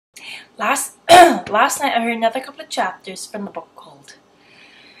Last last night I heard another couple of chapters from the book called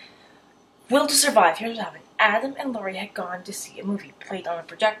Will to Survive. Here's what happened. Adam and Lori had gone to see a movie played on a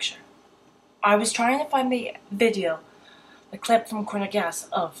projector. I was trying to find the video, the clip from Corner Gas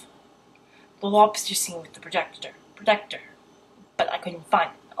of the lobster scene with the projector, but I couldn't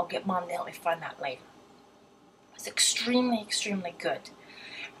find it. I'll get Mom to help me find that later. It was extremely good.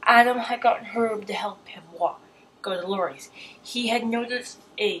 Adam had gotten Herb to help him go to Lori's. He had noticed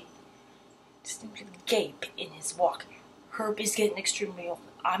a distinctive gape in his walk. Herb is getting extremely old.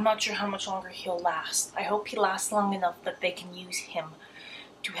 I'm not sure how much longer he'll last. I hope he lasts long enough that they can use him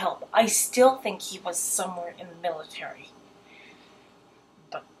to help. I still think he was somewhere in the military.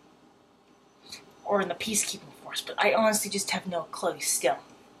 Or in the peacekeeping force, but I honestly just have no clue still.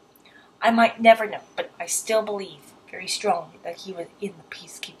 I might never know, but I still believe very strongly that he was in the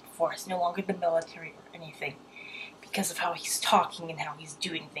peacekeeping force, no longer the military or anything, because of how he's talking and how he's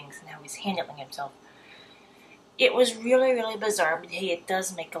doing things and how he's handling himself. It was really bizarre, but hey, it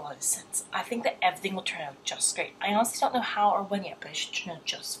does make a lot of sense. I think that everything will turn out just great. I honestly don't know how or when yet, but it should turn out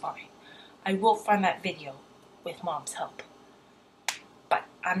just fine. I will find that video with Mom's help, but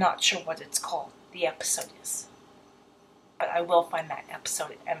I'm not sure what it's called. The episode is. But I will find that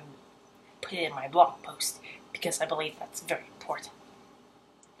episode and put it in my blog post because I believe that's very important.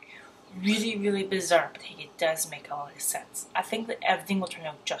 Really bizarre, but hey, it does make a lot of sense. I think that everything will turn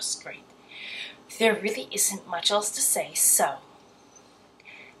out just great. There really isn't much else to say, so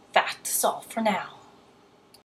that's all for now.